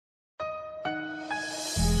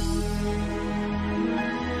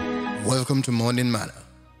Welcome to Morning Manna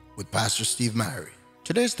with Pastor Steve Mary.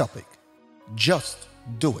 Today's topic, just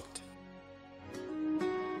do it.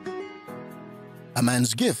 A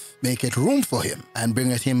man's gift maketh room for him and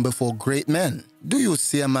bringeth him before great men. Do you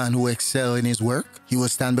see a man who excel in his work? He will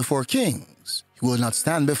stand before kings. He will not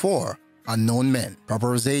stand before unknown men.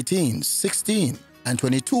 Proverbs 18:16 and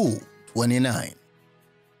 22:29.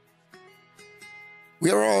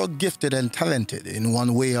 We are all gifted and talented in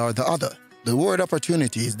one way or the other. The word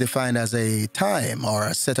opportunity is defined as a time or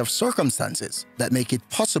a set of circumstances that make it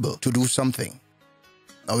possible to do something.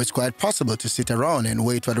 Now, it's quite possible to sit around and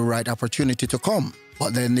wait for the right opportunity to come,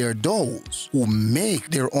 but then there are those who make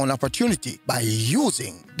their own opportunity by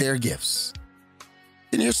using their gifts.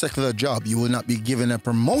 In your secular job, you will not be given a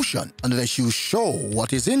promotion unless you show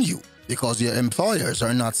what is in you, because your employers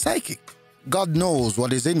are not psychic. God knows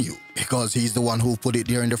what is in you because He's the one who put it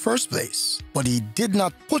there in the first place, but He did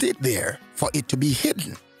not put it there for it to be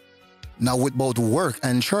hidden. Now, with both work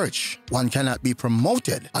and church, one cannot be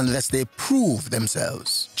promoted unless they prove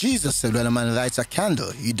themselves. Jesus said when a man lights a candle,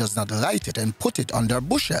 he does not light it and put it under a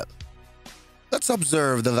bushel. Let's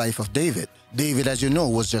observe the life of David. David, as you know,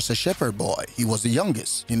 was just a shepherd boy. He was the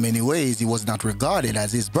youngest. In many ways, he was not regarded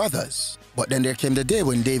as his brothers. But then there came the day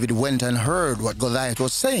when David went and heard what Goliath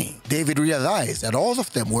was saying. David realized that all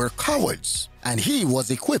of them were cowards, and he was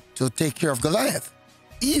equipped to take care of Goliath.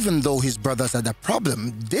 Even though his brothers had a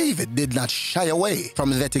problem, David did not shy away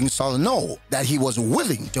from letting Saul know that he was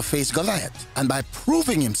willing to face Goliath. And by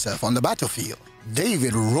proving himself on the battlefield,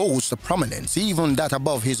 David rose to prominence, even that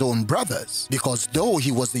above his own brothers, because though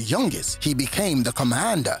he was the youngest, he became the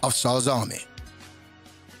commander of Saul's army.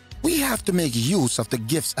 We have to make use of the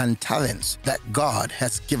gifts and talents that God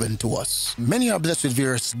has given to us. Many are blessed with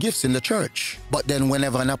various gifts in the church, but then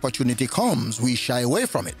whenever an opportunity comes, we shy away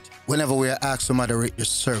from it. Whenever we are asked to moderate the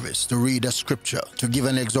service, to read a scripture, to give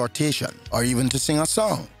an exhortation, or even to sing a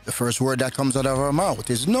song, the first word that comes out of our mouth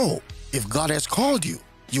is no. If God has called you,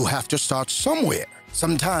 you have to start somewhere.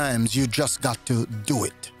 Sometimes you just got to do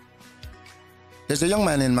it. There's a young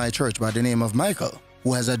man in my church by the name of Michael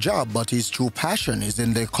who has a job, but his true passion is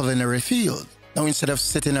in the culinary field. Now, instead of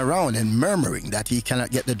sitting around and murmuring that he cannot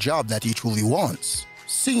get the job that he truly wants,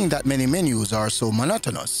 seeing that many menus are so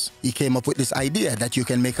monotonous, he came up with this idea that you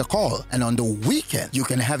can make a call and on the weekend you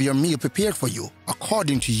can have your meal prepared for you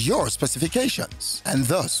according to your specifications. And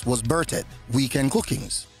thus was birthed Weekend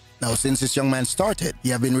Cookings. Now, since this young man started, he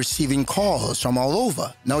have been receiving calls from all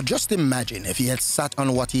over. Now, just imagine if he had sat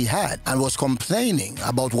on what he had and was complaining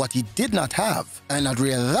about what he did not have and not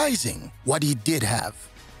realizing what he did have.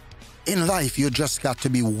 In life, you just got to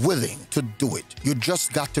be willing to do it. You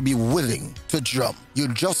just got to be willing to jump. You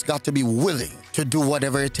just got to be willing to do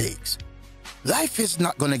whatever it takes. Life is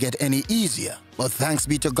not going to get any easier, but thanks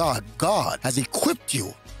be to God, God has equipped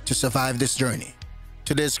you to survive this journey.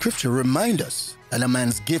 Today's scripture reminds us that a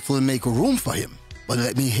man's gift will make room for him. But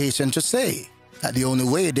let me hasten to say that the only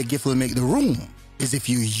way the gift will make the room is if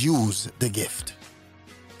you use the gift.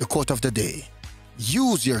 The quote of the day: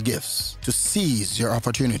 use your gifts to seize your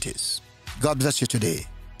opportunities. God bless you today,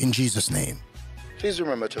 in Jesus' name. Please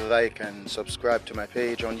remember to like and subscribe to my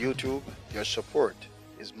page on YouTube. Your support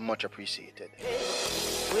is much appreciated.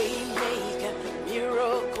 Waymaker,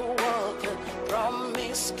 miracle worker,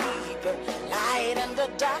 promise keeper, light in the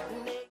darkness.